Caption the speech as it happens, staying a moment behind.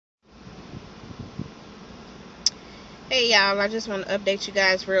Hey y'all, I just want to update you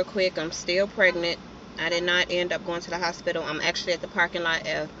guys real quick. I'm still pregnant. I did not end up going to the hospital. I'm actually at the parking lot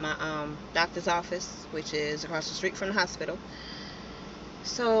of my doctor's office, which is across the street from the hospital.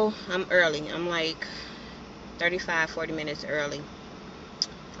 So I'm early. I'm like 35-40 minutes early.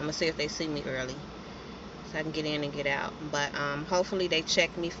 I'm gonna see if they see me early so I can get in and get out. But hopefully they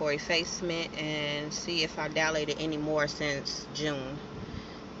check me for effacement and see if I dilated any more since June.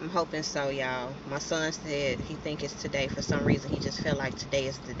 I'm hoping so, y'all. My son said he think it's today. For some reason, he just felt like today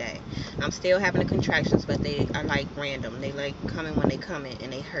is the day. I'm still having the contractions, but they are like random. They like coming when they coming,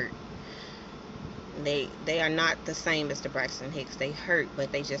 and they hurt. They are not the same as the Braxton Hicks. They hurt,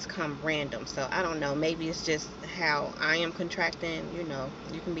 but they just come random. So I don't know. Maybe it's just how I am contracting. You know,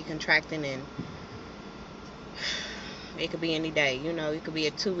 you can be contracting, and it could be any day. You know, it could be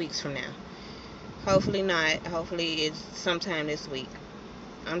 2 weeks from now. Hopefully not. Hopefully it's sometime this week.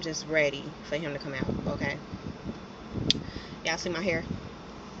 I'm just ready for him to come out, okay? Y'all see my hair?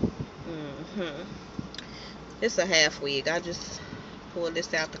 It's a half wig. I just pulled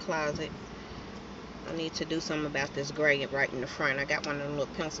this out the closet. I need to do something about this gray right in the front. I got one of them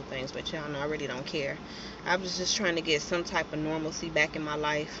little pencil things, but y'all know I really don't care. I was just trying to get some type of normalcy back in my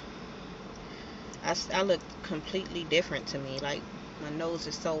life. I look completely different to me. Like, my nose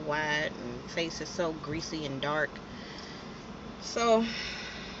is so wide and face is so greasy and dark. So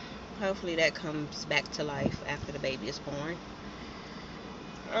hopefully that comes back to life after the baby is born.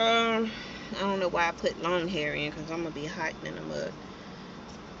 I don't know why I put long hair in, because I'm going to be hot in the mud.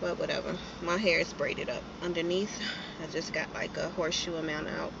 But whatever. My hair is braided up underneath. I just got like a horseshoe amount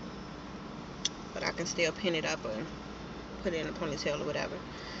out. But I can still pin it up and put it in a ponytail or whatever.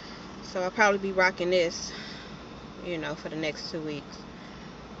 So I'll probably be rocking this, you know, for the next 2 weeks.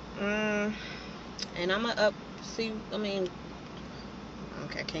 And I'm going to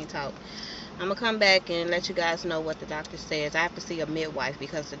okay, I can't talk. I'm going to come back and let you guys know what the doctor says. I have to see a midwife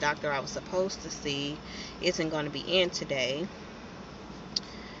because the doctor I was supposed to see isn't going to be in today.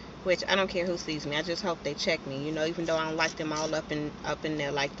 Which, I don't care who sees me. I just hope they check me. You know, even though I don't like them all up in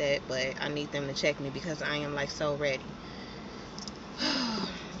there like that. But I need them to check me because I am, like, so ready.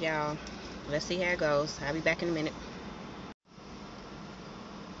 Y'all, let's see how it goes. I'll be back in a minute.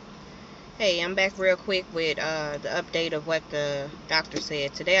 Hey, I'm back real quick with the update of what the doctor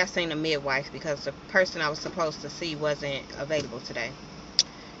said. Today I seen a midwife because the person I was supposed to see wasn't available today.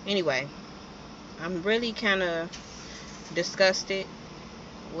 Anyway, I'm really kind of disgusted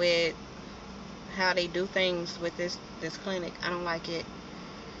with how they do things with this clinic. I don't like it.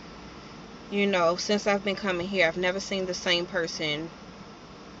 You know, since I've been coming here, I've never seen the same person,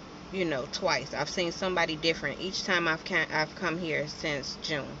 you know, twice. I've seen somebody different each time I've come here since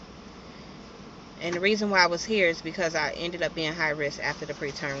June. And the reason why I was here is because I ended up being high risk after the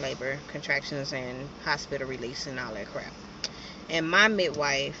preterm labor, contractions, and hospital release and all that crap. And my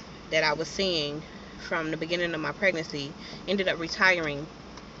midwife that I was seeing from the beginning of my pregnancy ended up retiring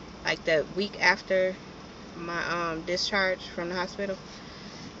like the week after my discharge from the hospital.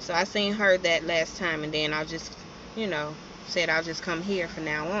 So I seen her that last time, and then I just, you know, said I'll just come here from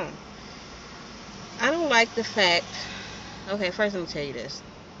now on. I don't like the fact, okay, first let me tell you this.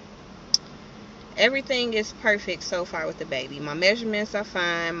 Everything is perfect so far with the baby. My measurements are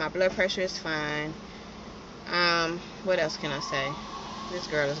fine. My blood pressure is fine. What else can I say? This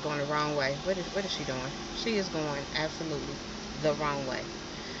girl is going the wrong way. What is she doing? She is going absolutely the wrong way.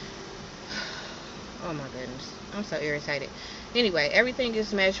 Oh my goodness. I'm so irritated. Anyway, everything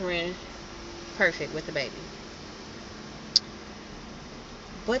is measuring perfect with the baby.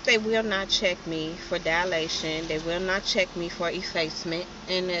 But they will not check me for dilation. They will not check me for effacement.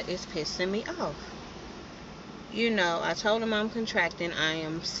 And it's pissing me off. You know, I told them I'm contracting. I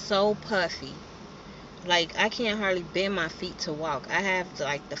am so puffy. Like, I can't hardly bend my feet to walk. I have,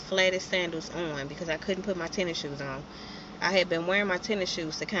 like, the flattest sandals on because I couldn't put my tennis shoes on. I had been wearing my tennis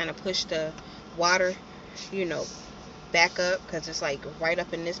shoes to kind of push the water, you know, back up because it's, like, right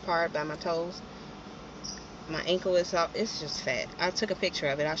up in this part by my toes. My ankle is up. It's just fat. I took a picture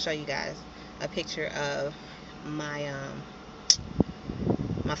of it. I'll show you guys a picture of my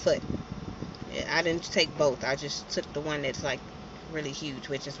my foot. I didn't take both. I just took the one that's like really huge,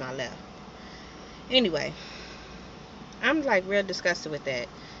 which is my left. Anyway, I'm like real disgusted with that.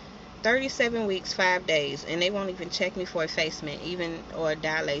 37 weeks, 5 days, and they won't even check me for effacement, even or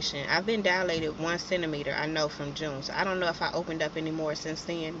dilation. I've been dilated 1 centimeter, I know, from June. So I don't know if I opened up any more since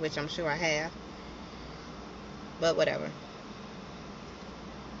then, which I'm sure I have. But whatever.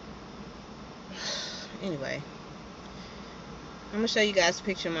 Anyway, I'm going to show you guys a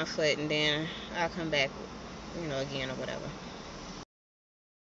picture of my foot, and then I'll come back, you know, again or whatever.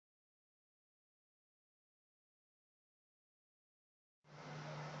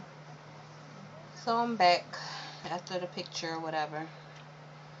 So I'm back after the picture or whatever.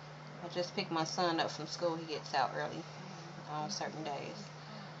 I just picked my son up from school. He gets out early on certain days.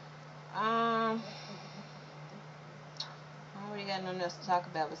 I don't really got nothing else to talk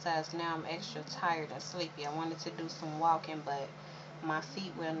about besides now I'm extra tired and sleepy. I wanted to do some walking, but my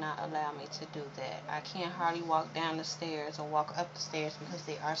feet will not allow me to do that. I can't hardly walk down the stairs or walk up the stairs because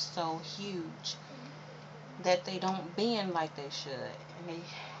they are so huge that they don't bend like they should. And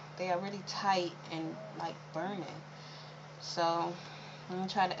they are really tight and like burning. So I'm going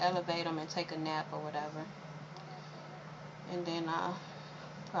to try to elevate them and take a nap or whatever. And then I'll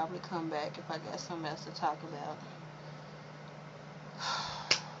probably come back if I got something else to talk about.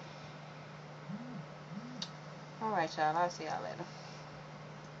 Alright, y'all. I'll see y'all later.